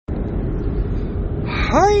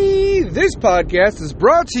Hi, this podcast is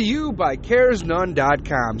brought to you by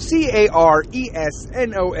CaresNone.com.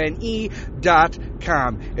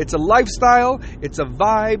 CaresNone.com. It's a lifestyle, it's a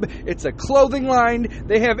vibe, it's a clothing line.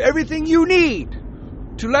 They have everything you need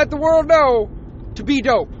to let the world know to be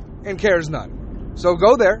dope and cares none. So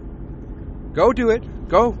go there, go do it,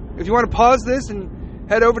 go. If you want to pause this and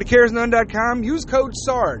head over to CaresNone.com, use code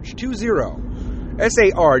SARGE20.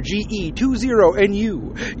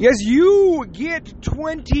 SARGE20NU. Yes, you get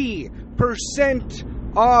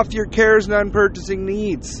 20% off your Cares None purchasing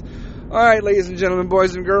needs. Alright, ladies and gentlemen,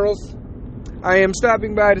 boys and girls, I am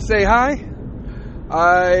stopping by to say hi.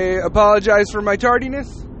 I apologize for my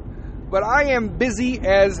tardiness, but I am busy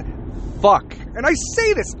as fuck. And I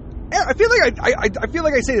say this, I feel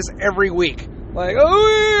like I say this every week. Like,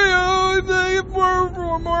 I'm more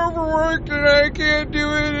for work and I can't do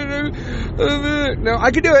it. No, I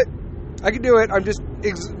can do it. I'm just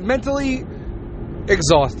mentally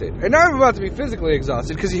exhausted. And now I'm about to be physically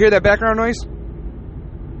exhausted because you hear that background noise?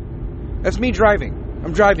 That's me driving.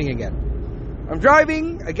 I'm driving again. I'm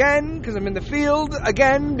driving again because I'm in the field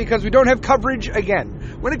again because we don't have coverage again.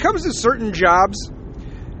 When it comes to certain jobs,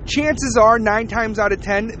 chances are 9 times out of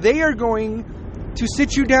 10, they are going to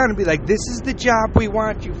sit you down and be like, this is the job we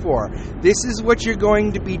want you for. This is what you're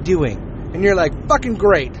going to be doing. And you're like, fucking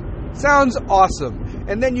great. Sounds awesome.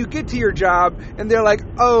 And then you get to your job and they're like,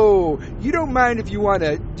 oh, you don't mind if you want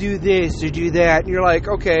to do this or do that. And you're like,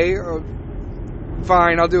 okay,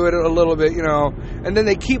 fine, I'll do it a little bit, And then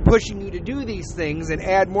they keep pushing you to do these things and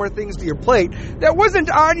add more things to your plate that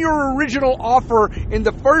wasn't on your original offer in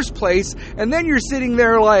the first place. And then you're sitting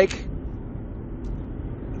there like,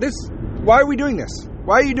 why are we doing this?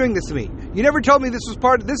 Why are you doing this to me? You never told me this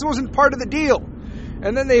wasn't part of the deal.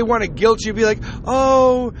 And then they want to guilt you, be like,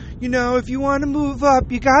 oh, if you want to move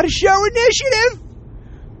up, you got to show initiative.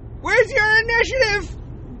 Where's your initiative?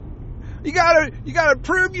 You gotta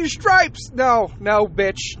prove your stripes. No,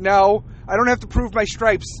 bitch, no. I don't have to prove my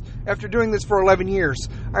stripes after doing this for 11 years.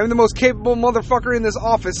 I'm the most capable motherfucker in this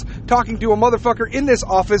office, talking to a motherfucker in this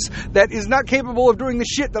office that is not capable of doing the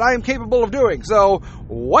shit that I am capable of doing. So,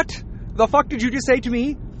 what the fuck did you just say to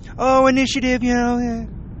me? Oh, initiative, you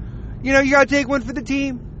gotta take one for the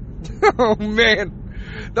team. Oh, man.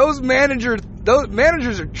 Those managers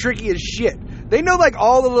are tricky as shit. They know,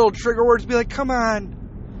 all the little trigger words. Be like, come on.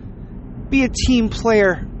 Be a team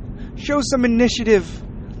player. Show some initiative.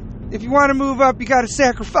 If you want to move up, you got to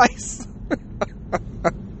sacrifice.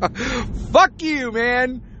 Fuck you,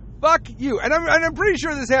 man. Fuck you. And I'm pretty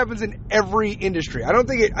sure this happens in every industry. I don't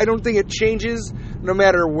think it changes no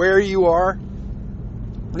matter where you are.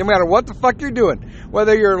 No matter what the fuck you're doing.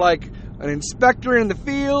 Whether you're like an inspector in the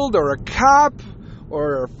field or a cop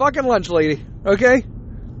or a fucking lunch lady. Okay?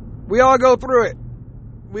 We all go through it.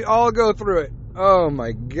 Oh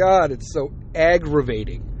my God, it's so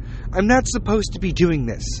aggravating. I'm not supposed to be doing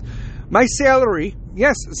this. My salary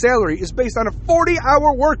is based on a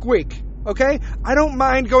 40-hour work week, okay? I don't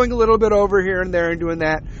mind going a little bit over here and there and doing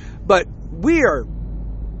that, but we're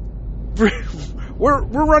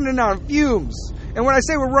running on fumes. And when I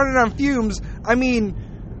say we're running on fumes, I mean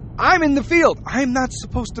I'm in the field. I'm not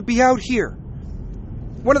supposed to be out here.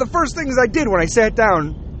 One of the first things I did when I sat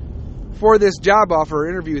down for this job offer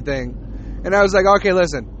interview thing, and I was like, okay,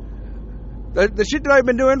 listen, the shit that I've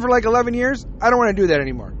been doing for 11 years, I don't want to do that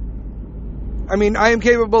anymore. I mean, I am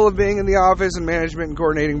capable of being in the office and management and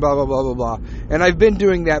coordinating, blah, blah, blah, blah, blah. And I've been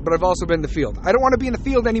doing that, but I've also been in the field. I don't want to be in the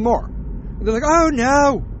field anymore. And they're like, oh,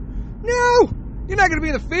 no, you're not going to be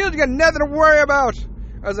in the field. You got nothing to worry about.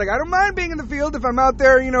 I was like, I don't mind being in the field if I'm out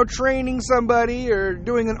there, training somebody or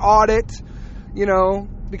doing an audit,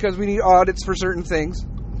 because we need audits for certain things.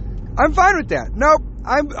 I'm fine with that. Nope.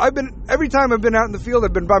 Every time I've been out in the field,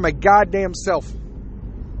 I've been by my goddamn self.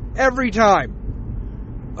 Every time.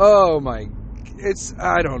 Oh my,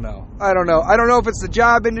 I don't know. I don't know if it's the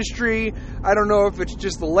job industry. I don't know if it's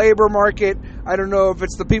just the labor market. I don't know if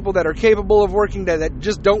it's the people that are capable of working that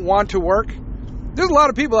just don't want to work. There's a lot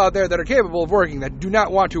of people out there that are capable of working that do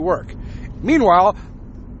not want to work. Meanwhile,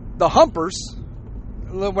 the humpers,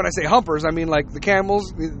 when I say humpers, I mean like the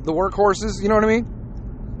camels, the workhorses, you know what I mean?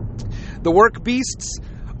 The work beasts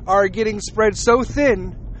are getting spread so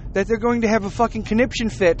thin that they're going to have a fucking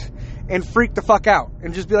conniption fit and freak the fuck out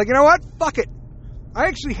and just be like, you know what? Fuck it. I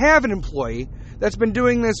actually have an employee that's been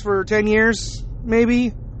doing this for 10 years,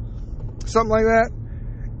 maybe. Something like that.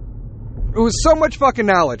 It was so much fucking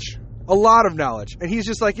knowledge. A lot of knowledge. And he's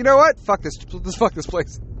just like, you know what? Fuck this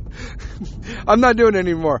place. I'm not doing it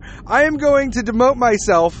anymore. I am going to demote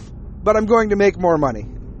myself, but I'm going to make more money.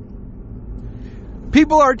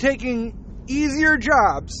 People are taking easier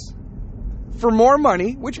jobs for more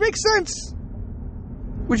money, which makes sense.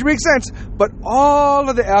 But all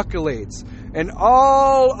of the accolades and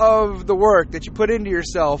all of the work that you put into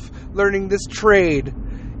yourself learning this trade,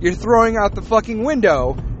 you're throwing out the fucking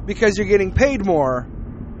window because you're getting paid more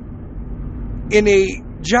in a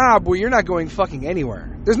job where you're not going fucking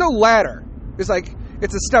anywhere. There's no ladder. It's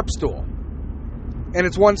a step stool. And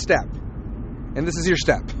it's one step. And this is your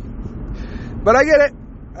step. But I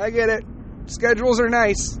get it. Schedules are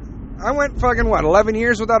nice. I went fucking 11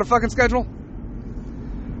 years without a fucking schedule?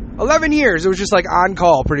 11 years. It was just on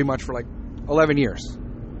call pretty much for 11 years.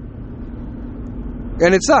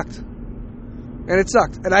 And it sucked.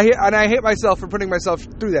 And I hate myself for putting myself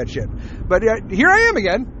through that shit. But here I am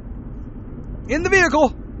again. In the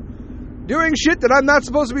vehicle. Doing shit that I'm not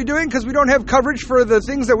supposed to be doing because we don't have coverage for the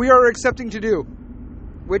things that we are accepting to do.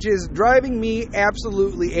 Which is driving me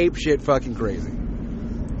absolutely apeshit fucking crazy.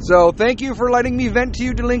 So thank you for letting me vent to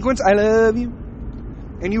you delinquents. I love you.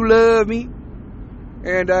 And you love me.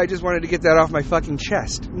 And I just wanted to get that off my fucking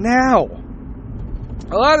chest. Now,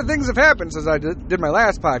 a lot of things have happened since I did my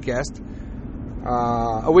last podcast.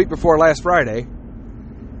 A week before last Friday.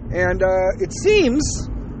 And it seems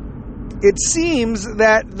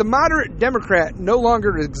that the moderate Democrat no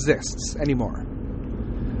longer exists anymore.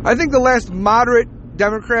 I think the last moderate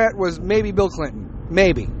Democrat was maybe Bill Clinton.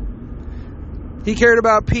 Maybe. He cared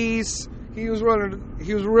about peace. He was willing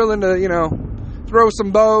to, throw some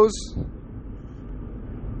bows.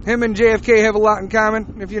 Him and JFK have a lot in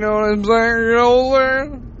common, if you know what I'm saying.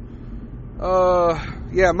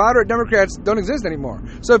 Moderate Democrats don't exist anymore.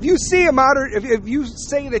 So if you see if you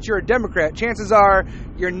say that you're a Democrat, chances are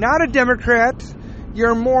you're not a Democrat.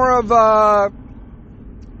 You're more of a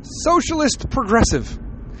socialist progressive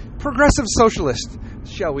socialist,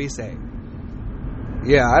 shall we say.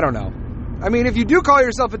 Yeah, I don't know. I mean, if you do call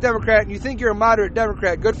yourself a Democrat and you think you're a moderate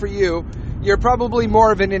Democrat, good for you. You're probably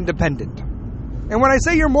more of an independent. And when I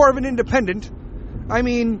say you're more of an independent, I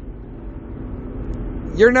mean,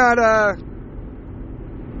 you're not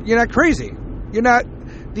crazy. You're not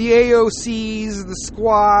the AOCs, the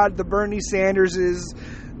Squad, the Bernie Sanderses,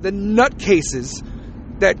 the nutcases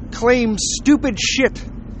that claim stupid shit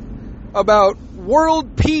about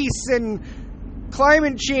world peace and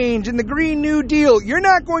climate change and the Green New Deal. You're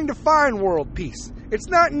not going to find world peace. It's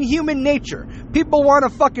not in human nature. People want to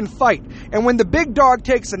fucking fight. And when the big dog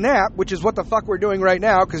takes a nap, which is what the fuck we're doing right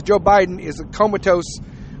now, because Joe Biden is a comatose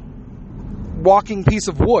walking piece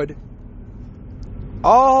of wood,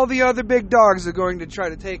 all the other big dogs are going to try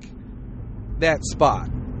to take that spot.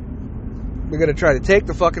 They're going to try to take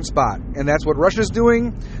the fucking spot. And that's what Russia's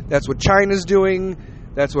doing. That's what China's doing.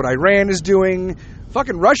 That's what Iran is doing.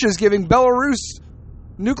 Fucking Russia's giving Belarus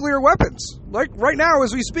nuclear weapons. Like right now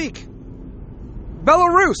as we speak.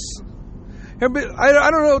 Belarus. I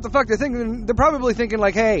don't know what the fuck they're thinking. They're probably thinking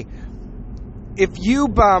hey, if you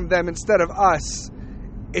bomb them instead of us,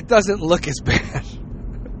 it doesn't look as bad.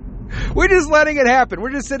 We're just letting it happen.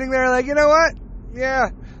 We're just sitting there you know what? Yeah,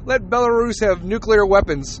 let Belarus have nuclear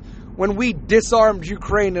weapons when we disarmed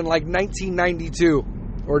Ukraine in 1992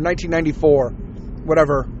 or 1994,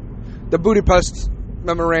 whatever. The Budapest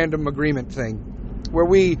Memorandum Agreement thing, where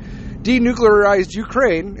we denuclearized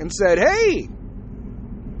Ukraine and said, hey,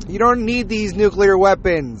 you don't need these nuclear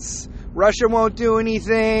weapons. Russia won't do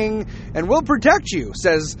anything, and we'll protect you,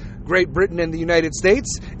 says Great Britain and the United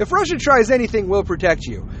States. If Russia tries anything, we'll protect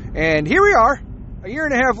you. And here we are, a year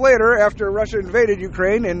and a half later, after Russia invaded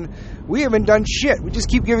Ukraine, and we haven't done shit. We just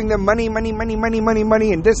keep giving them money, and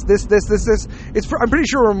this. I'm pretty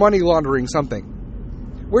sure we're money laundering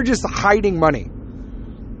something. We're just hiding money.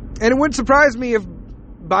 And it wouldn't surprise me if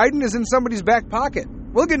Biden is in somebody's back pocket.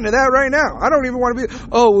 We'll get into that right now. I don't even want to be,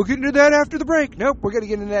 we'll get into that after the break. Nope, we're going to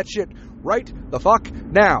get into that shit right the fuck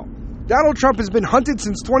now. Donald Trump has been hunted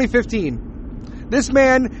since 2015. This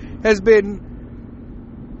man has been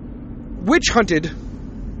witch hunted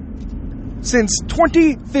since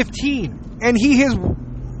 2015. And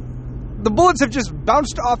the bullets have just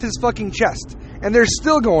bounced off his fucking chest. And they're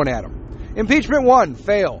still going at him. Impeachment 1,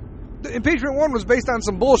 fail. Impeachment 1 was based on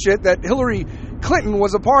some bullshit that Hillary Clinton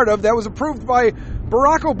was a part of that was approved by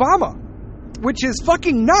Barack Obama, which is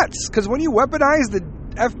fucking nuts, because when you weaponize the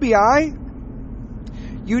FBI,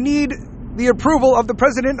 you need the approval of the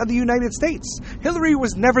President of the United States. Hillary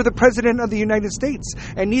was never the President of the United States,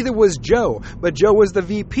 and neither was Joe, but Joe was the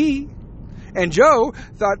VP, and Joe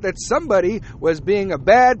thought that somebody was being a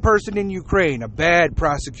bad person in Ukraine, a bad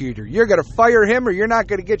prosecutor. You're going to fire him or you're not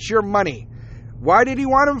going to get your money. Why did he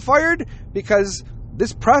want him fired? Because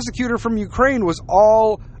this prosecutor from Ukraine was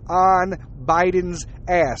all on Biden's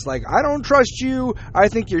ass. I don't trust you. I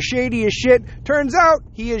think you're shady as shit. Turns out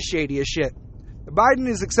he is shady as shit. Biden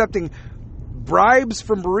is accepting bribes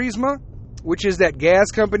from Burisma, which is that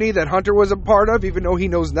gas company that Hunter was a part of, even though he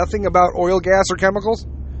knows nothing about oil, gas, or chemicals.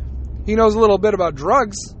 He knows a little bit about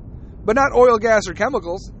drugs, but not oil, gas, or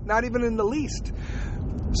chemicals, not even in the least.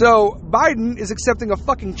 So Biden is accepting a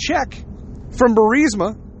fucking check from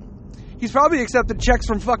Burisma. He's probably accepted checks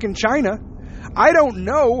from fucking China. I don't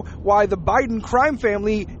know why the Biden crime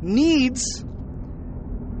family needs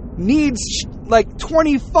like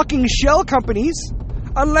 20 fucking shell companies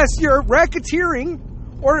unless you're racketeering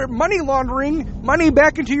or money laundering money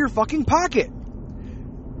back into your fucking pocket.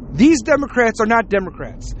 These Democrats are not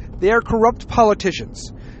Democrats. They are corrupt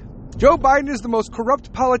politicians. Joe Biden is the most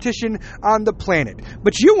corrupt politician on the planet.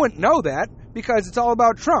 But you wouldn't know that because it's all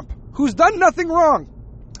about Trump, who's done nothing wrong.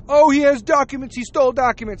 Oh, he has documents. He stole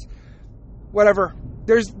documents. Whatever.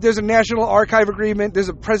 There's a National Archive Agreement. There's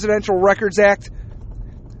a Presidential Records Act.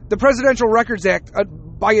 The Presidential Records Act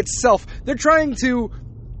by itself, they're trying to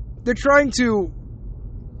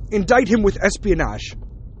indict him with espionage.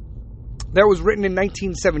 That was written in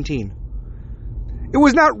 1917. It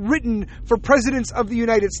was not written for presidents of the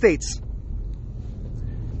United States.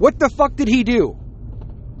 What the fuck did he do?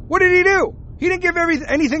 What did he do? He didn't give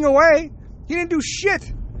anything away. He didn't do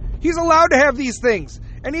shit. He's allowed to have these things.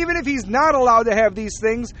 And even if he's not allowed to have these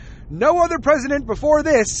things, no other president before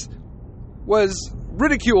this was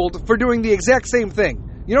ridiculed for doing the exact same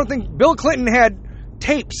thing. You don't think Bill Clinton had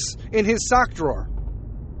tapes in his sock drawer?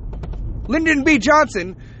 Lyndon B.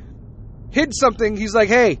 Johnson hid something. He's like,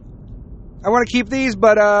 hey, I want to keep these,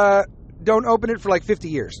 but don't open it for like 50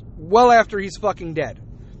 years. Well after he's fucking dead.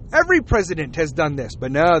 Every president has done this,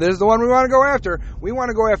 but no, this is the one we want to go after. We want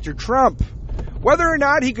to go after Trump. Whether or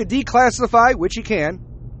not he could declassify, which he can,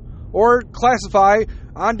 or classify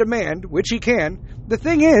on demand, which he can, the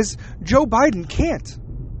thing is, Joe Biden can't.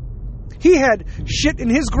 He had shit in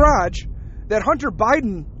his garage that Hunter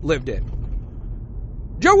Biden lived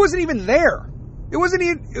in. Joe wasn't even there. It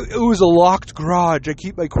was a locked garage. I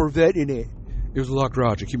keep my Corvette in it. It was a locked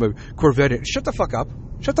garage. I keep my Corvette in it. Shut the fuck up.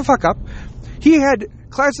 Shut the fuck up. He had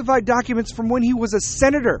classified documents from when he was a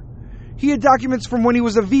senator. He had documents from when he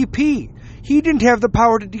was a VP. He didn't have the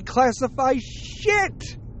power to declassify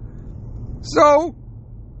shit. So,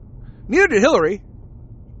 neither did Hillary.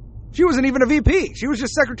 She wasn't even a VP. She was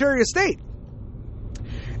just Secretary of State.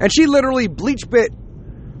 And she literally bleach bit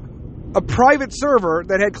a private server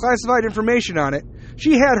that had classified information on it.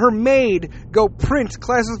 She had her maid go print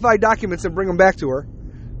classified documents and bring them back to her.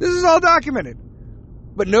 This is all documented.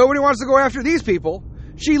 But nobody wants to go after these people.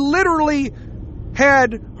 She literally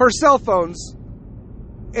had her cell phones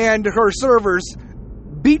and her servers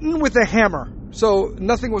beaten with a hammer, so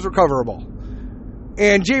nothing was recoverable.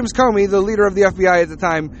 And James Comey, the leader of the FBI at the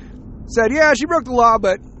time, said, yeah, she broke the law,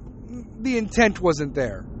 but the intent wasn't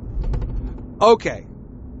there. Okay.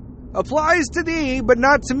 Applies to thee, but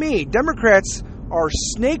not to me. Democrats are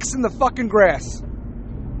snakes in the fucking grass.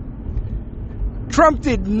 Trump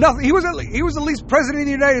did nothing. He was at least president of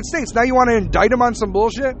the United States. Now you want to indict him on some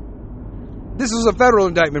bullshit? This is a federal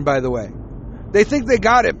indictment, by the way. They think they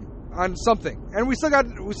got him on something, and we still got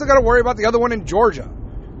to worry about the other one in Georgia.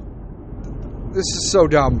 This is so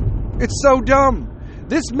dumb. It's so dumb.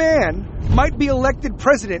 This man might be elected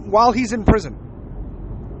president while he's in prison.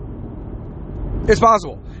 It's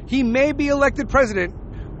possible. He may be elected president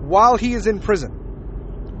while he is in prison,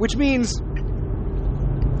 which means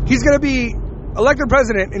he's going to be elected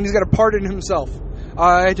president and he's going to pardon himself.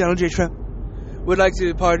 I, Donald J. Trump, would like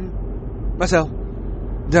to pardon myself,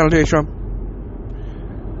 Donald J. Trump.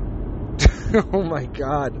 Oh my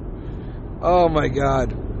God. Oh my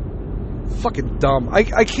God. Fucking dumb. I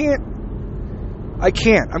can't.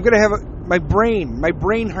 I'm going to have my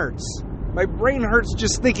brain hurts. My brain hurts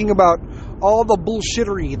just thinking about all the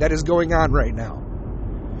bullshittery that is going on right now.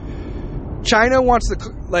 China wants to,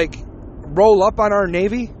 roll up on our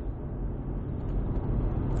Navy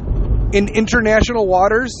in international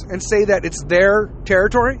waters and say that it's their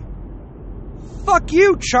territory. Fuck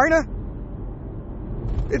you, China.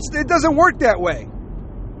 It doesn't work that way.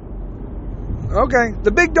 Okay,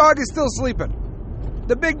 the big dog is still sleeping.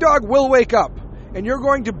 The big dog will wake up, and you're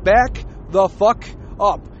going to back the fuck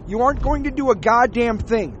up. You aren't going to do a goddamn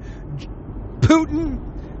thing. Putin,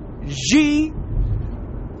 Xi,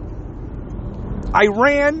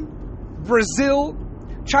 Iran, Brazil,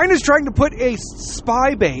 China's trying to put a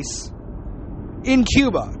spy base in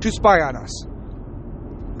Cuba to spy on us.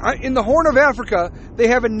 In the Horn of Africa, they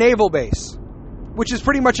have a naval base, which is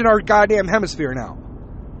pretty much in our goddamn hemisphere now.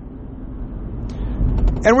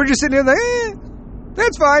 And we're just sitting there like,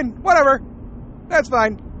 that's fine, whatever, that's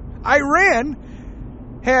fine. Iran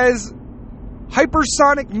has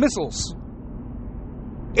hypersonic missiles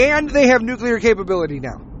And they have nuclear capability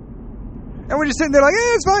now. And we're just sitting there like,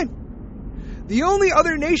 it's fine. The only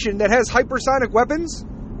other nation that has hypersonic weapons,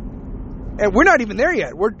 and we're not even there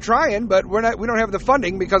yet. We're trying, but we don't have the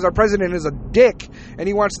funding because our president is a dick and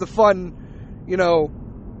he wants to fund,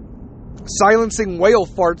 silencing whale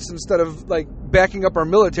farts instead of like backing up our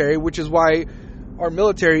military, which is why our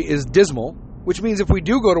military is dismal, which means if we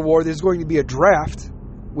do go to war, there's going to be a draft,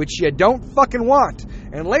 which you don't fucking want.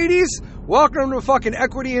 And ladies, welcome to fucking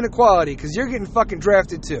equity and equality, because you're getting fucking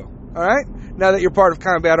drafted too, alright? Now that you're part of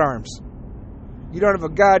combat arms. You don't have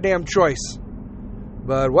a goddamn choice.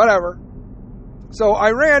 But whatever. So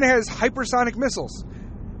Iran has hypersonic missiles.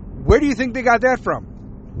 Where do you think they got that from?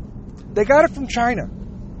 They got it from China.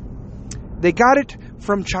 They got it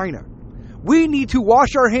from China. We need to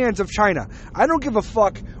wash our hands of China. I don't give a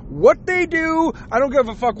fuck what they do. I don't give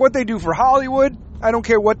a fuck what they do for Hollywood. I don't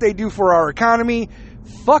care what they do for our economy.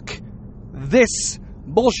 Fuck this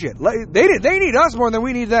bullshit. They need us more than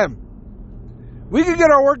we need them. We could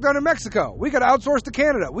get our work done in Mexico. We could outsource to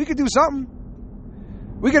Canada. We could do something.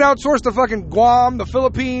 We could outsource to fucking Guam, the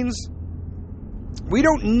Philippines. We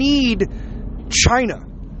don't need China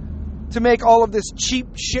to make all of this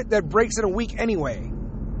cheap shit that breaks in a week anyway.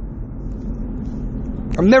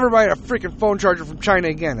 I'm never buying a freaking phone charger from China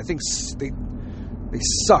again. I think they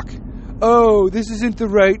suck. Oh, this isn't the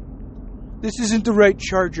right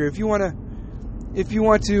charger. If you want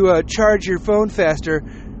to charge your phone faster,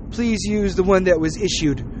 please use the one that was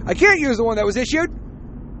issued. I can't use the one that was issued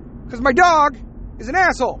because my dog is an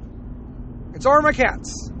asshole. And so are my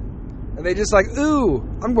cats. And they just like, ooh,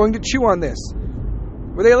 I'm going to chew on this.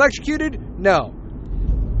 Were they electrocuted? No.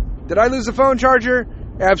 Did I lose the phone charger?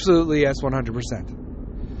 Absolutely, yes, 100%.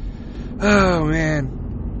 Oh,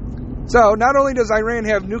 man. So, not only does Iran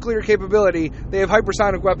have nuclear capability, they have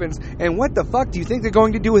hypersonic weapons. And what the fuck do you think they're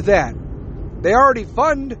going to do with that? They already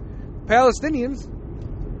fund Palestinians,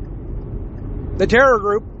 the terror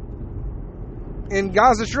group in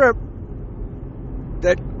Gaza Strip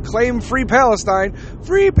that claim free Palestine.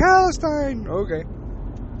 Free Palestine! Okay.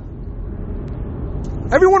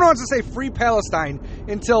 Everyone wants to say free Palestine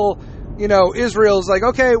until, Israel's like,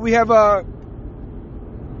 okay, we have a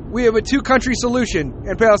two-country solution,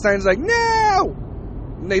 and Palestine's like, no!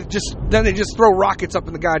 And they just throw rockets up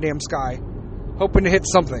in the goddamn sky, hoping to hit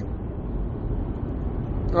something.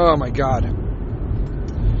 Oh my God.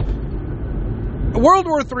 World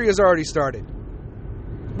War III has already started.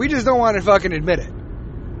 We just don't want to fucking admit it.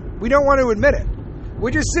 We don't want to admit it.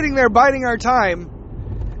 We're just sitting there biding our time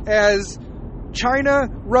as China,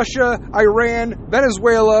 Russia, Iran,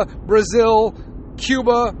 Venezuela, Brazil,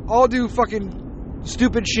 Cuba all do fucking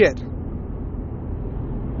stupid shit.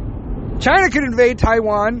 China could invade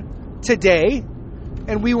Taiwan today,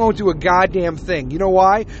 and we won't do a goddamn thing. You know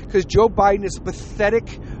why? Because Joe Biden is a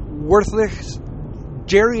pathetic, worthless,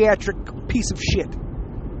 geriatric piece of shit.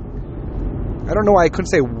 I don't know why I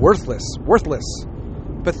couldn't say worthless. Worthless.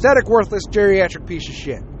 Pathetic, worthless, geriatric piece of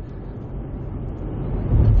shit.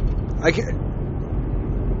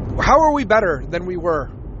 How are we better than we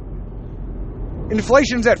were?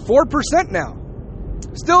 Inflation's at 4% now.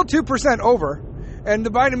 Still 2% over. And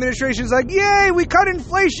the Biden administration is like, yay, we cut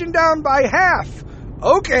inflation down by half.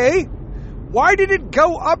 Okay. Why did it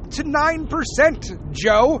go up to 9%,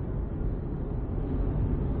 Joe?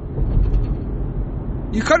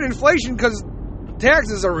 You cut inflation because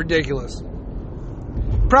taxes are ridiculous.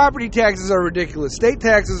 Property taxes are ridiculous. State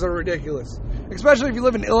taxes are ridiculous. Especially if you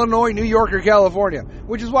live in Illinois, New York, or California.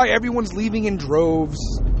 Which is why everyone's leaving in droves.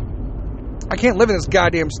 I can't live in this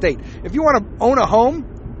goddamn state. If you want to own a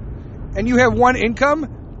home and you have one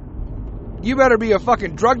income, you better be a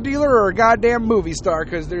fucking drug dealer or a goddamn movie star,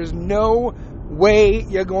 because there's no way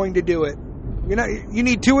you're going to do it. You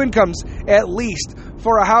need two incomes at least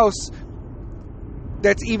for a house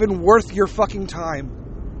that's even worth your fucking time.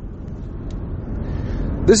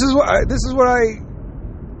 This is what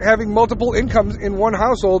having multiple incomes in one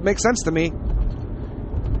household makes sense to me.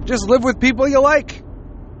 Just live with people you like.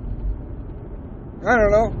 I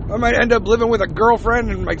don't know. I might end up living with a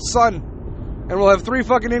girlfriend and my son, and we'll have 3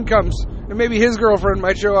 fucking incomes, and maybe his girlfriend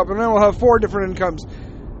might show up, and then we'll have 4 different incomes.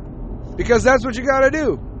 Because that's what you gotta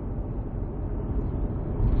do.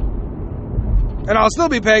 And I'll still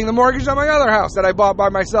be paying the mortgage on my other house that I bought by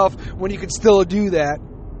myself when you could still do that.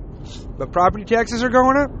 But property taxes are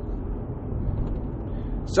going up.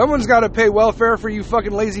 Someone's got to pay welfare for you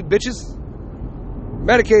fucking lazy bitches.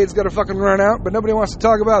 Medicaid's got to fucking run out, but nobody wants to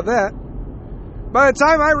talk about that. By the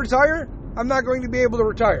time I retire, I'm not going to be able to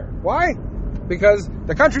retire. Why? Because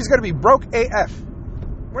the country's going to be broke AF.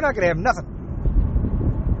 We're not going to have nothing.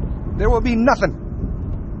 There will be nothing.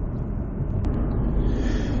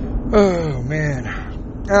 Oh, man.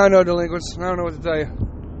 I don't know, delinquents. I don't know what to tell you.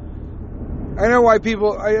 I know why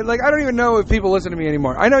people... I don't even know if people listen to me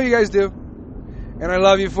anymore. I know you guys do. And I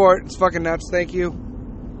love you for it. It's fucking nuts. Thank you.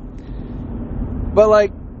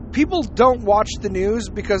 But, people don't watch the news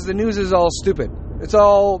because the news is all stupid. It's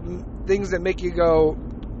all things that make you go,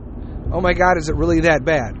 oh my God, is it really that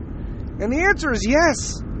bad? And the answer is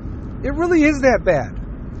yes. It really is that bad.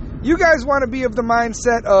 You guys want to be of the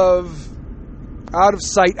mindset of out of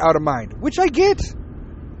sight, out of mind, which I get.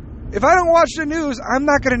 If I don't watch the news, I'm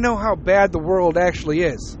not going to know how bad the world actually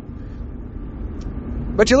is.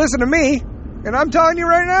 But you listen to me, and I'm telling you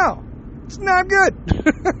right now, it's not good.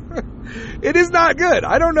 It is not good.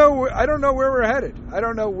 I don't know where we're headed. I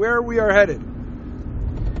don't know where we are headed.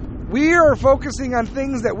 We are focusing on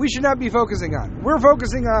things that we should not be focusing on. We're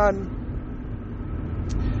focusing on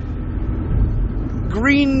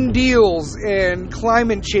green deals and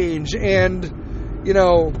climate change and,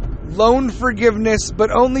 loan forgiveness,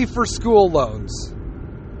 but only for school loans.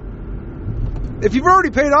 If you've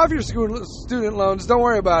already paid off your student loans, don't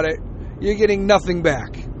worry about it. You're getting nothing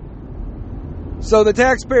back. So the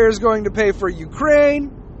taxpayer is going to pay for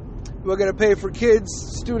Ukraine. We're going to pay for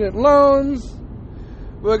kids' student loans.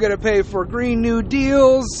 We're going to pay for Green New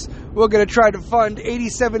Deals. We're going to try to fund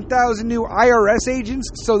 87,000 new IRS agents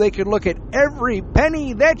so they can look at every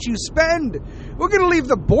penny that you spend. We're going to leave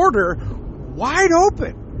the border wide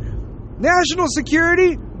open. National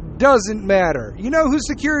security doesn't matter. You know who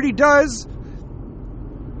security does?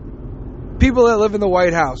 People that live in the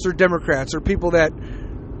White House, or Democrats, or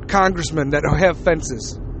congressmen that have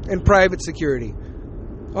fences and private security.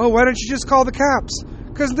 Oh, why don't you just call the cops?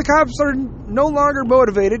 Because the cops are no longer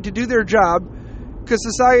motivated to do their job because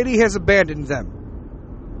society has abandoned them.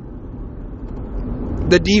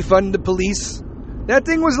 The defund the police. That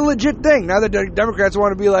thing was a legit thing. Now the Democrats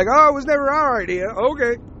want to be like, oh, it was never our idea.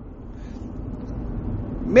 Okay.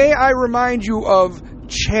 May I remind you of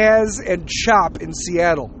Chaz and Chop in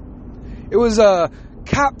Seattle. It was a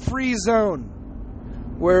cop-free zone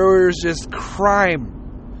where it was just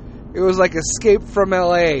crime. It was like Escape from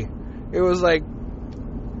L.A. It was like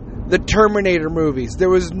the Terminator movies. There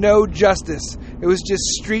was no justice. It was just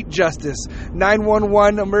street justice.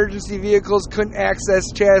 911 emergency vehicles couldn't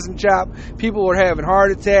access Chaz and Chop. People were having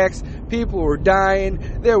heart attacks. People were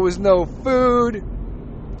dying. There was no food.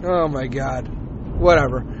 Oh my God.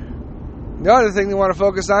 Whatever. The other thing they want to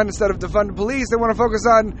focus on, instead of defunding police, they want to focus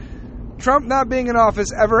on Trump not being in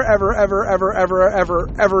office ever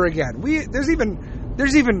again. There's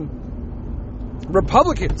even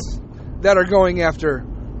Republicans that are going after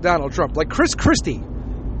Donald Trump, like Chris Christie,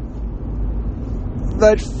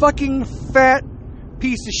 that fucking fat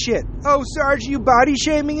piece of shit. Oh, Sarge, you body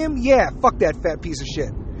shaming him? Yeah, fuck that fat piece of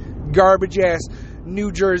shit, garbage ass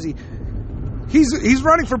New Jersey. He's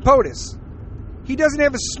running for POTUS. He doesn't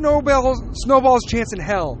have a snowball's chance in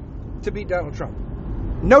hell to beat Donald Trump.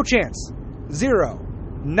 No chance. Zero.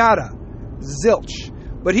 Nada. Zilch.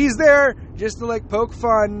 But he's there just to poke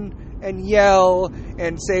fun and yell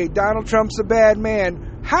and say Donald Trump's a bad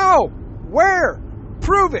man. How? Where?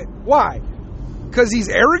 Prove it. Why? Because he's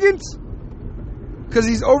arrogant? Because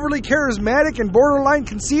he's overly charismatic and borderline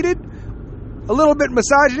conceited? A little bit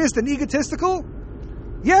misogynist and egotistical?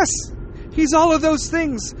 Yes. He's all of those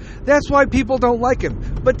things. That's why people don't like him.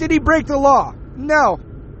 But did he break the law? No.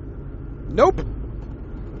 Nope.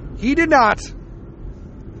 He did not.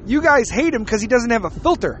 You guys hate him because he doesn't have a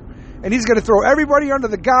filter. And he's going to throw everybody under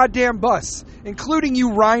the goddamn bus, including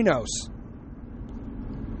you rhinos.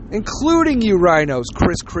 Including you rhinos,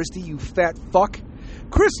 Chris Christie, you fat fuck.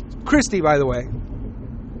 Chris Christie, by the way,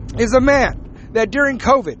 is a man that during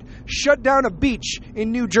COVID shut down a beach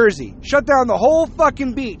in New Jersey. Shut down the whole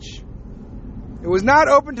fucking beach. It was not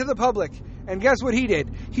open to the public. And guess what he did?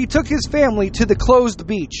 He took his family to the closed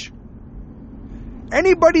beach.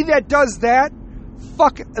 Anybody that does that,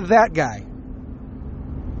 fuck that guy.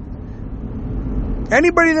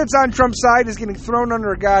 Anybody that's on Trump's side is getting thrown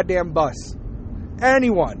under a goddamn bus.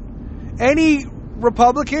 Anyone. Any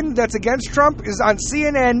Republican that's against Trump is on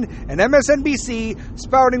CNN and MSNBC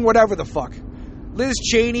spouting whatever the fuck. Liz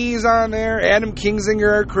Cheney is on there, Adam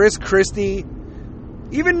Kinzinger, Chris Christie.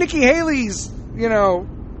 Even Nikki Haley's,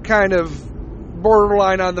 kind of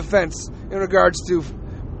borderline on the fence in regards to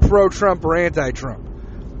pro-Trump or anti-Trump.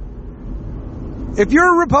 If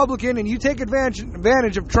you're a Republican and you take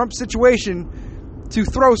advantage of Trump's situation to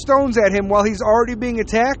throw stones at him while he's already being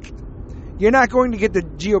attacked, you're not going to get the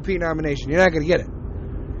GOP nomination. You're not going to get it.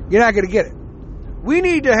 You're not going to get it. We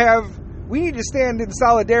need to stand in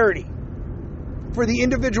solidarity for the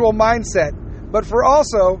individual mindset, but for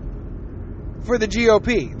also for the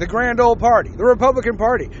GOP, the grand old party, the Republican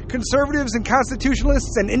Party, conservatives and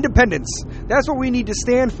constitutionalists and independents. That's what we need to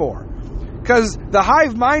stand for. Because the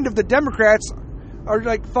hive mind of the Democrats are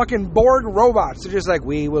like fucking Borg robots. They're just like,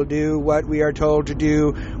 we will do what we are told to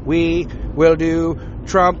do. We will do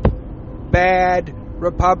Trump, bad,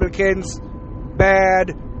 Republicans,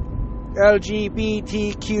 bad,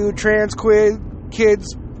 LGBTQ,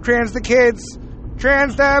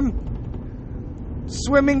 trans them,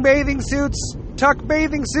 swimming bathing suits, tuck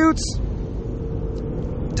bathing suits,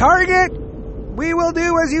 Target, we will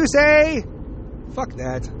do as you say. Fuck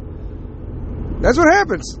that. That's what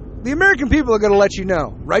happens. The American people are going to let you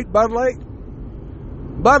know, right, Bud Light?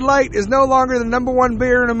 Bud Light is no longer the number one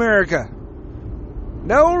beer in America.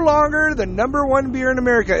 No longer the number one beer in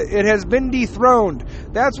America. It has been dethroned.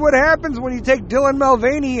 That's what happens when you take Dylan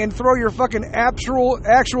Mulvaney and throw your fucking actual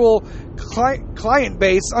client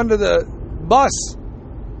base under the bus.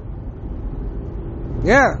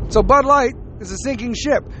 Yeah, so Bud Light is a sinking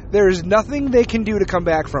ship. There is nothing they can do to come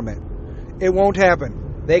back from it. It won't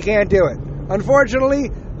happen. They can't do it. Unfortunately,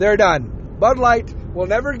 they're done. Bud Light will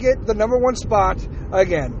never get the number one spot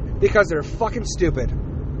again because they're fucking stupid.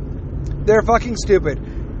 They're fucking stupid.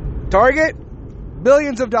 Target,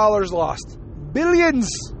 billions of dollars lost. Billions.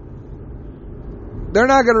 They're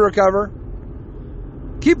not going to recover.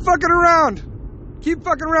 Keep fucking around. Keep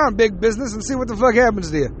fucking around, big business, and see what the fuck happens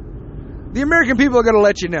to you. The American people are going to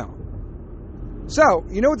let you know. So,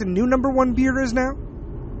 you know what the new number one beer is now?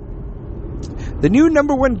 The new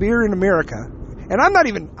number one beer in America, and I'm not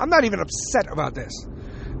even upset about this.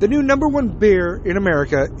 The new number one beer in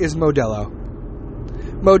America is Modelo.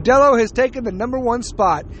 Modelo has taken the number one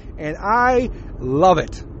spot, and I love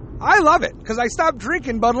it. I love it, because I stopped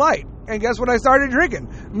drinking Bud Light. And guess what I started drinking?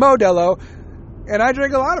 Modelo, and I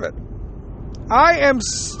drink a lot of it. I am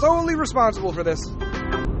solely responsible for this.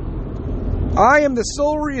 I am the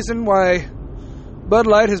sole reason why Bud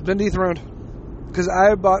Light has been dethroned. Because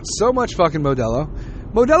I bought so much fucking Modelo.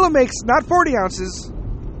 Modelo makes not 40 ounces,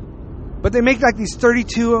 but they make like these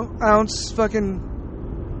 32 ounce fucking,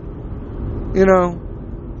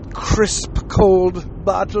 crisp, cold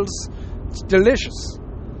bottles. It's delicious.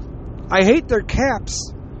 I hate their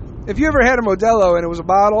caps. If you ever had a Modelo and it was a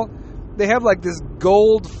bottle, they have like this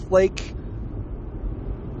gold flake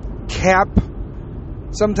cap.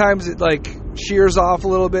 Sometimes it like shears off a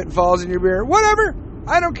little bit and falls in your beer. Whatever.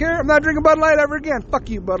 I don't care. I'm not drinking Bud Light ever again. Fuck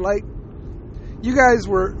you, Bud Light. You guys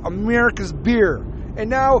were America's beer. And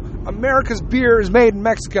now America's beer is made in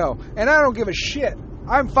Mexico. And I don't give a shit.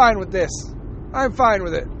 I'm fine with this. I'm fine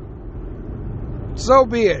with it. So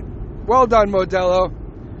be it. Well done, Modelo.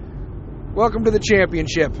 Welcome to the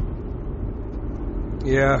championship.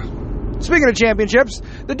 Yeah. Speaking of championships,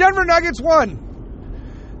 the Denver Nuggets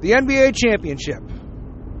won the NBA championship.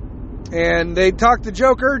 And they talked to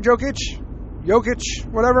Jokic,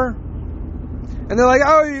 whatever. And they're like,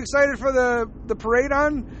 oh, are you excited for the parade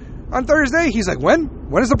on Thursday? He's like, when?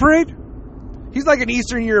 When is the parade? He's like an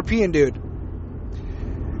Eastern European dude.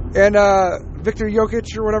 And Victor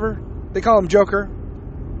Jokic or whatever, they call him Joker,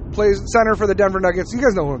 plays center for the Denver Nuggets. You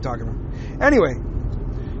guys know who I'm talking about. Anyway,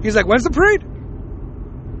 he's like, when's the parade?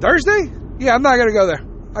 Thursday? Yeah, I'm not going to go there.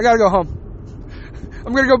 I got to go home.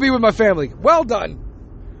 I'm going to go be with my family. Well done.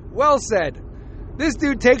 Well said. This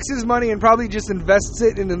dude takes his money and probably just invests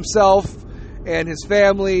it in himself and his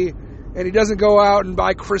family, and he doesn't go out and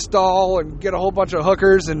buy Cristal and get a whole bunch of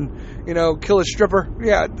hookers and, kill a stripper.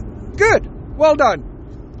 Yeah, good. Well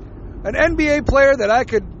done. An NBA player that I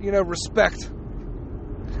could, respect.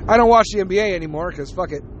 I don't watch the NBA anymore because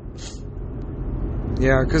fuck it.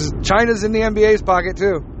 Yeah, because China's in the NBA's pocket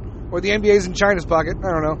too. Or the NBA's in China's pocket.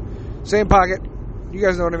 I don't know. Same pocket. You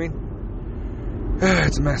guys know what I mean.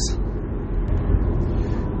 It's a mess.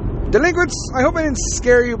 Delinquents, I hope I didn't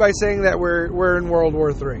scare you by saying that we're in World War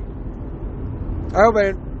III. I hope I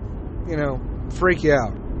didn't, freak you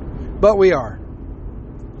out. But we are.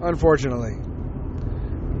 Unfortunately.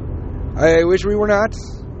 I wish we were not,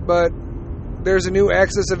 but there's a new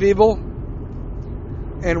axis of evil,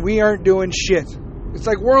 and we aren't doing shit. It's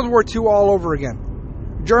like World War II all over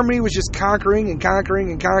again. Germany was just conquering and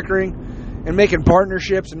making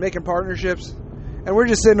partnerships, and we're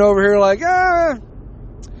just sitting over here like,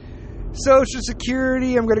 Social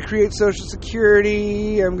Security, I'm going to create Social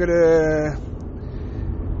Security, I'm going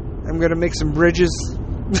to make some bridges.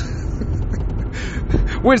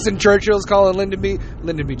 Winston Churchill's calling Lyndon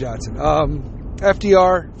B. Johnson.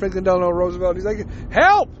 FDR, Franklin Delano Roosevelt. He's like,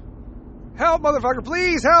 help, motherfucker,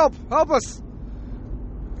 please help us.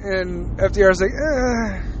 And FDR's like,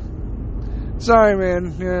 sorry,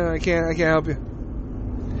 man, yeah, I can't help you.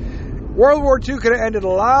 World War II could have ended a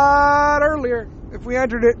lot earlier if we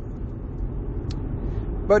entered it.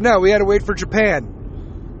 But no, we had to wait for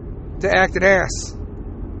Japan to act an ass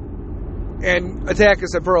and attack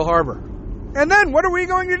us at Pearl Harbor. And then what are we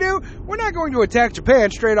going to do? We're not going to attack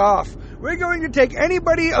Japan straight off. We're going to take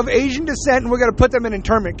anybody of Asian descent and we're going to put them in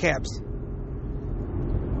internment camps.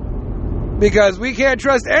 Because we can't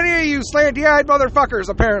trust any of you slanty-eyed motherfuckers,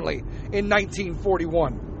 apparently, in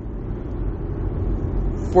 1941.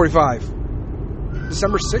 45.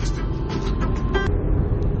 December 6th?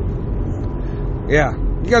 Yeah.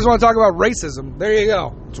 You guys want to talk about racism? There you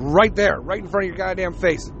go. It's right there, right in front of your goddamn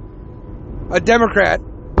face. A Democrat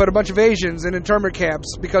put a bunch of Asians in internment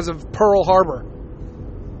camps because of Pearl Harbor.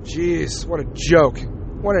 Jeez, what a joke.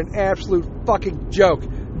 What an absolute fucking joke.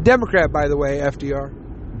 Democrat, by the way, FDR.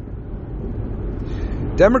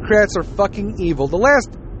 Democrats are fucking evil. The last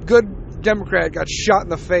good Democrat got shot in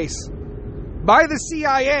the face by the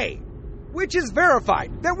CIA, which is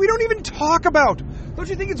verified, that we don't even talk about. Don't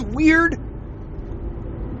you think it's weird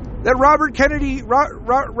that Robert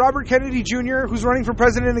Kennedy Jr., who's running for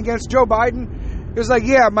president against Joe Biden, was like,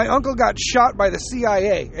 yeah, my uncle got shot by the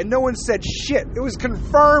CIA, and no one said shit. It was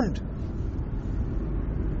confirmed.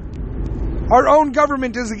 Our own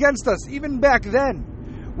government is against us, even back then.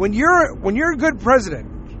 When you're a good president,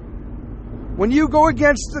 when you go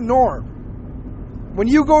against the norm, when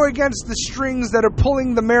you go against the strings that are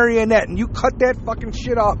pulling the marionette and you cut that fucking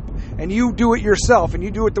shit up and you do it yourself and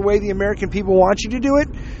you do it the way the American people want you to do it,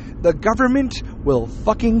 the government will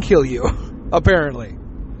fucking kill you. Apparently.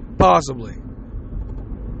 Possibly.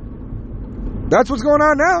 That's what's going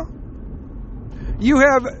on now. You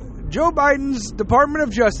have Joe Biden's Department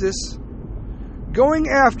of Justice going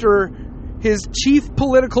after his chief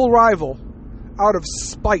political rival out of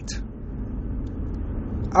spite.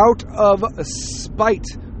 Out of spite.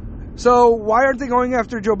 So why aren't they going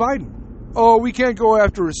after Joe Biden? Oh, we can't go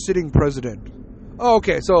after a sitting president. Oh,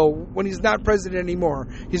 okay, so when he's not president anymore,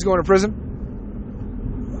 he's going to prison?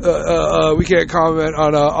 We can't comment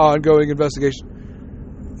on an ongoing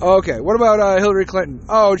investigation. Okay, what about Hillary Clinton?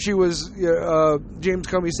 Oh, she was, James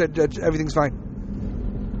Comey said that everything's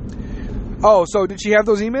fine. Oh, so did she have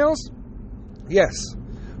those emails? Yes.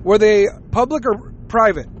 Were they public or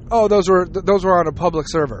private? Oh, those were on a public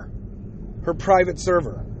server. Her private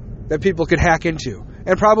server that people could hack into.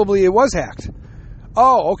 And probably it was hacked.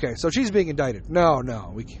 Oh, okay. So she's being indicted. No.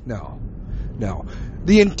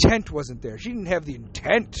 The intent wasn't there. She didn't have the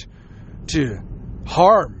intent to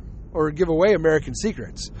harm or give away American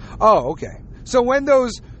secrets. Oh, okay. So when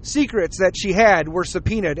those secrets that she had were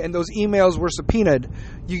subpoenaed and those emails were subpoenaed,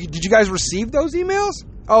 did you guys receive those emails?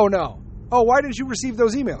 Oh, no. Oh, why didn't you receive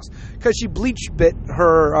those emails? Because she bleach-bit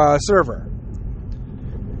her server.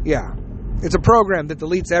 Yeah. It's a program that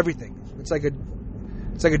deletes everything. It's like a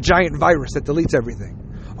giant virus that deletes everything.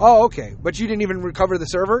 Oh, okay. But you didn't even recover the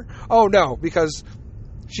server? Oh, no, because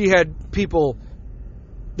she had people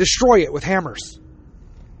destroy it with hammers.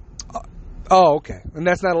 Oh, okay. And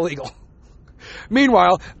that's not illegal.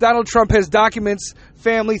 Meanwhile, Donald Trump has documents,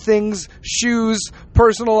 family things, shoes,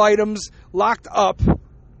 personal items locked up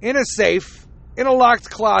in a safe, in a locked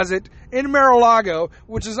closet, in Mar-a-Lago,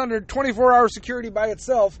 which is under 24-hour security by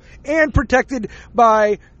itself and protected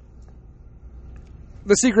by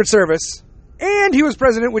the Secret Service. And he was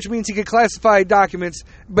president, which means he could classify documents,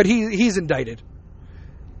 but he's indicted.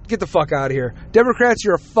 Get the fuck out of here. Democrats,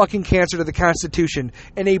 you're a fucking cancer to the Constitution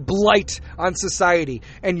and a blight on society.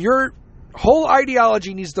 And your whole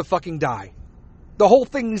ideology needs to fucking die. The whole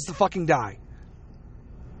thing needs to fucking die.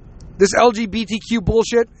 This LGBTQ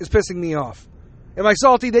bullshit is pissing me off. Am I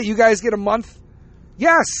salty that you guys get a month?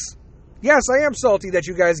 Yes. Yes, I am salty that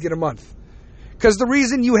you guys get a month. Because the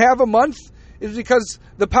reason you have a month is because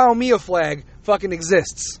the Paumia flag fucking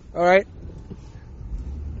exists. Alright?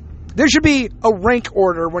 There should be a rank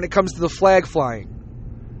order when it comes to the flag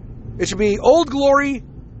flying. It should be Old Glory,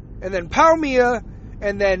 and then Paumia,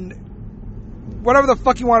 and then whatever the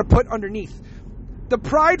fuck you want to put underneath. The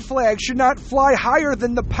pride flag should not fly higher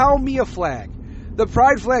than the Paumia flag. The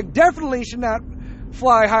pride flag definitely should not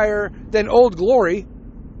fly higher than Old Glory.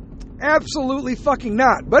 Absolutely fucking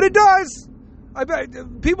not. But it does. I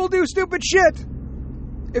bet people do stupid shit.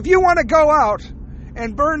 If you want to go out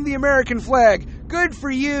and burn the American flag, good for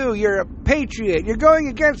you. You're a patriot. You're going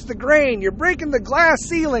against the grain. You're breaking the glass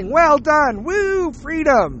ceiling. Well done. Woo,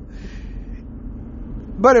 freedom.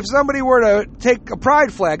 But if somebody were to take a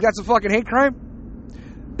pride flag, that's a fucking hate crime.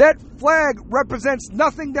 That flag represents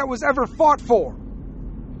nothing that was ever fought for.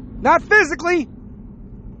 Not physically.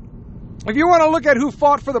 If you want to look at who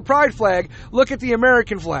fought for the pride flag, look at the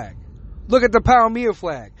American flag. Look at the Paumia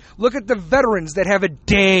flag. Look at the veterans that have a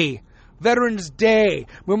day Veterans Day,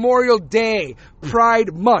 Memorial Day,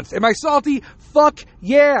 Pride Month. Am I salty? Fuck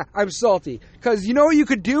yeah, I'm salty. Because you know what you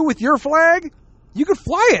could do with your flag? You could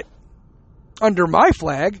fly it under my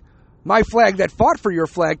flag that fought for your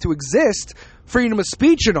flag to exist, freedom of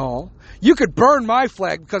speech and all. You could burn my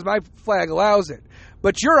flag because my flag allows it.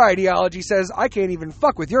 But your ideology says I can't even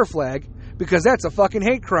fuck with your flag because that's a fucking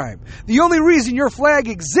hate crime. The only reason your flag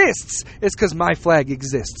exists is because my flag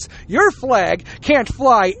exists. Your flag can't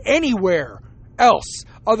fly anywhere else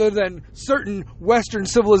other than certain Western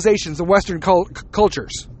civilizations and Western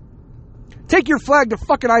cultures. Take your flag to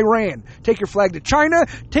fucking Iran. Take your flag to China.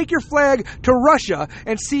 Take your flag to Russia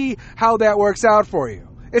and see how that works out for you.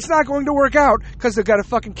 It's not going to work out because they've got to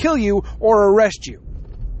fucking kill you or arrest you.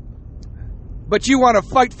 But you want to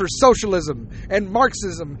fight for socialism and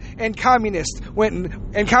Marxism and communism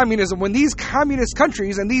when these communist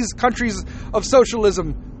countries and these countries of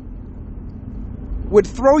socialism would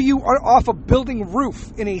throw you off a building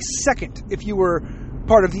roof in a second if you were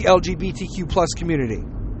part of the LGBTQ plus community.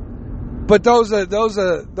 But those are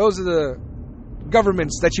the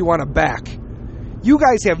governments that you want to back. You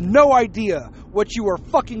guys have no idea what you are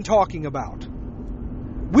fucking talking about.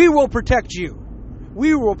 We will protect you.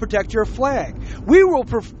 We will protect your flag. We will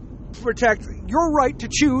protect your right to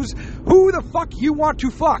choose who the fuck you want to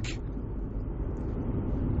fuck.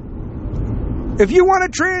 If you want to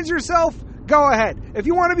trans yourself, go ahead. If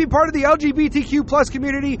you want to be part of the LGBTQ plus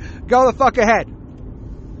community, go the fuck ahead.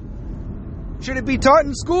 Should it be taught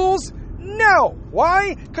in schools? No.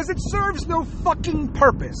 Why? Because it serves no fucking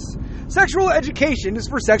purpose. Sexual education is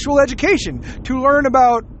for sexual education. To learn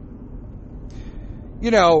about,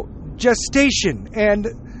 gestation and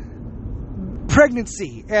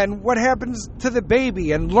pregnancy and what happens to the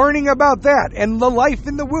baby and learning about that and the life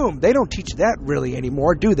in the womb. They don't teach that really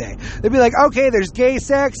anymore, do they? They'd be like, okay, there's gay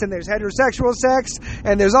sex and there's heterosexual sex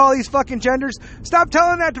and there's all these fucking genders. Stop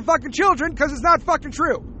telling that to fucking children because it's not fucking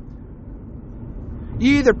true.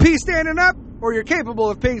 You either pee standing up or you're capable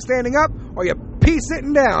of peeing standing up or you pee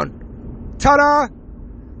sitting down. Ta-da!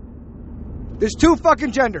 There's two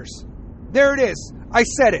fucking genders. There it is. I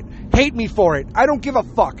said it. Hate me for it. I don't give a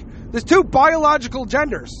fuck. There's two biological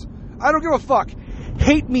genders. I don't give a fuck.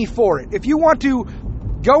 Hate me for it. If you want to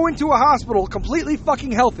go into a hospital completely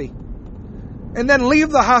fucking healthy and then leave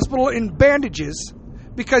the hospital in bandages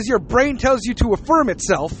because your brain tells you to affirm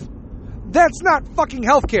itself, that's not fucking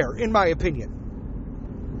healthcare, in my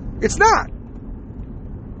opinion. It's not.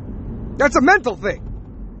 That's a mental thing.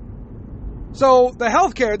 So the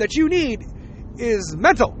healthcare that you need is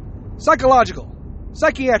mental, psychological,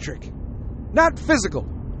 psychiatric, not physical.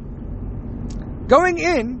 Going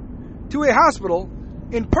in to a hospital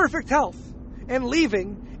in perfect health and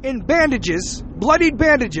leaving in bandages, bloodied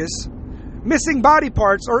bandages, missing body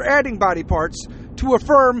parts or adding body parts to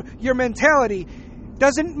affirm your mentality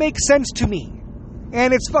doesn't make sense to me.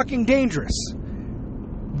 And it's fucking dangerous.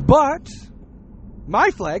 But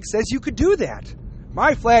my flag says you could do that.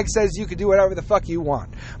 My flag says you could do whatever the fuck you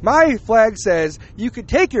want. My flag says you could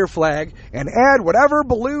take your flag and add whatever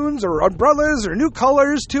balloons or umbrellas or new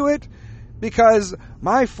colors to it because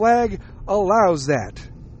my flag allows that.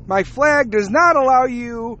 My flag does not allow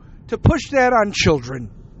you to push that on children.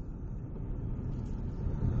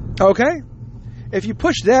 Okay? If you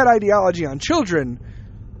push that ideology on children,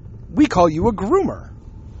 we call you a groomer.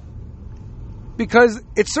 Because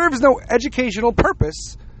it serves no educational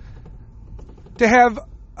purpose to have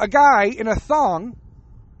a guy in a thong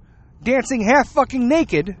dancing half fucking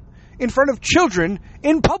naked in front of children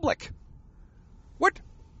in public. What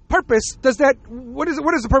purpose does that, what is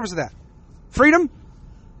the purpose of that? Freedom?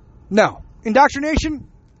 No. Indoctrination?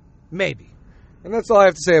 Maybe. And that's all I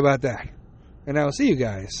have to say about that. And I will see you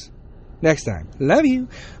guys next time. Love you.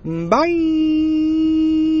 Bye.